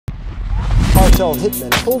cartel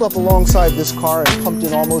hitmen pulled up alongside this car and pumped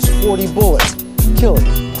in almost 40 bullets, killing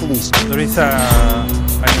police. There is an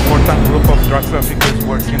important group of drug traffickers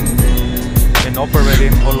working and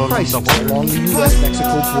operating all over the border. Along the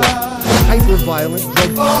U.S.-Mexico border. Hyper-violent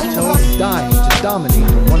drug cartels dying to dominate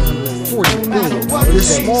the $140 billion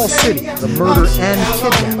this small city, the murder and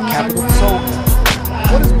kidnap capital. So,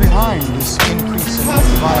 what is behind this increase in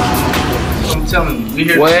violence? I'm telling you, we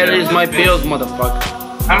here. Where is my pills, motherfucker?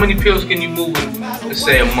 How many pills can you move in, let's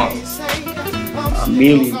say, a month? A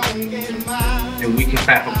million. And we can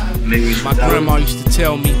pack them. Maybe my grandma used to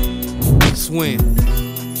tell me, Swin,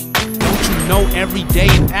 don't you know every day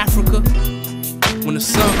in Africa, when the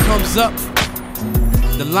sun comes up,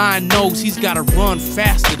 the lion knows he's gotta run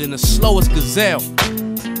faster than the slowest gazelle,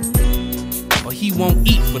 or he won't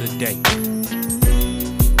eat for the day.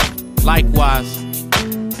 Likewise,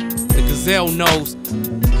 the gazelle knows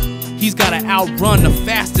he's gotta outrun the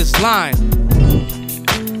fastest lion,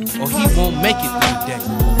 or he won't make it through the day.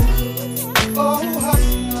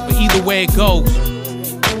 But either way it goes,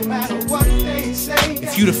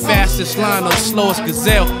 if you the fastest lion or the slowest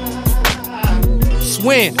gazelle,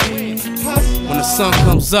 Swin, when the sun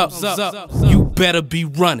comes up, you better be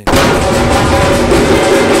running.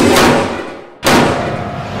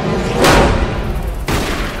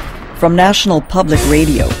 From National Public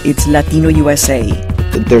Radio, it's Latino USA.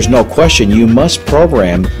 There's no question you must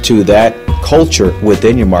program to that culture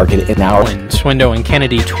within your market. In our Swindoe and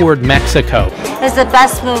Kennedy toured Mexico. It's the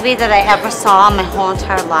best movie that I ever saw in my whole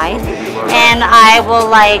entire life, and I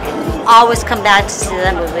will always come back to see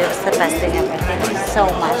that movie. It was the best thing ever. Thank you so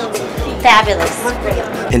much.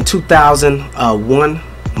 Fabulous. In 2001,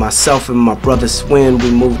 myself and my brother Swin,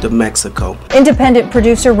 we moved to Mexico. Independent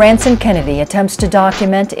producer Ranson Kennedy attempts to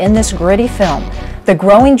document in this gritty film the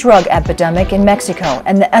growing drug epidemic in Mexico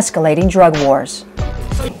and the escalating drug wars.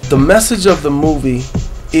 The message of the movie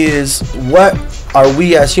is, what are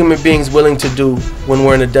we as human beings willing to do when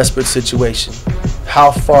we're in a desperate situation?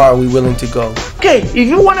 How far are we willing to go? Okay, if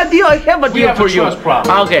you want a deal, I have a deal for you.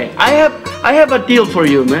 Okay, I have a deal for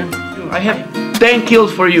you, man. I have 10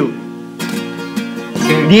 kills for you.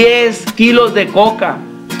 10 kilos de coca,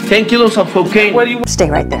 10 kilos of cocaine. Stay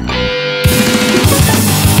right there.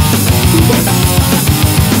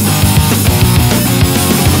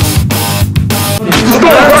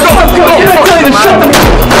 Go!